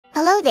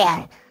Hello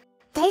there.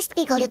 First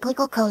we go to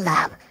Google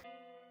Colab.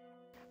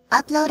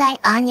 Upload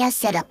Anya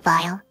setup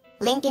file,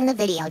 link in the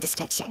video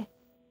description.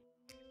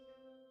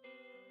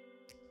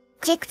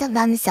 Click the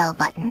Run Cell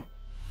button.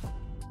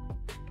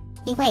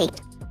 Wait.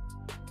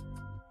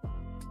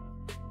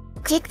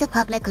 Click the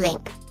public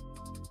link.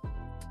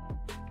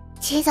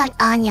 Choose an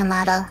Anya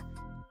model.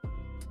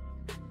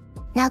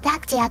 Now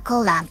back to our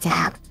Colab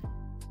tab.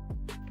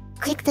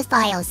 Click the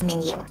Files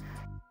menu.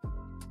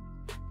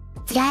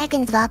 Drag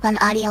and drop on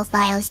audio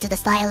files to the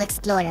File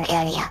Explorer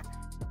area.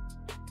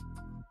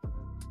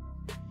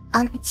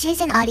 On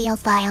Choose an audio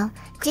file,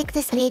 click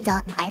the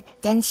three-dot mark,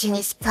 then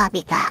choose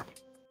Copy tab.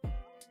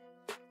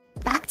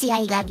 Back to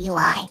iWeb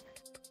UI.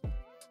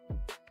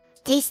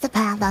 Paste the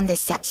path on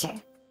this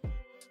section.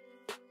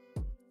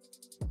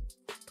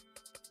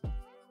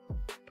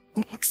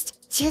 Next,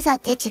 choose our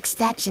pitch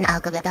extraction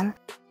algorithm,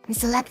 and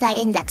select our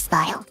index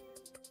file.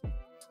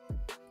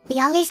 We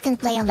always can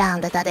play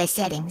around with other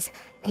settings,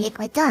 and if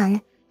we're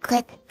done,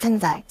 click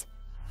Convert.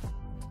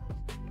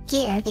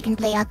 Here we can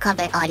play our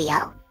cover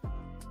audio.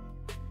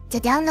 To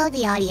download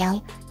the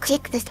audio,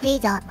 click the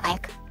three-dot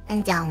mark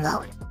and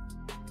download.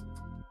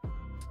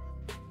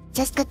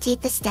 Just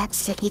repeat the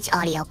steps for each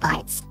audio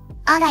parts.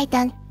 Alright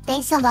then,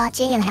 thanks for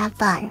watching and have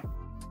fun.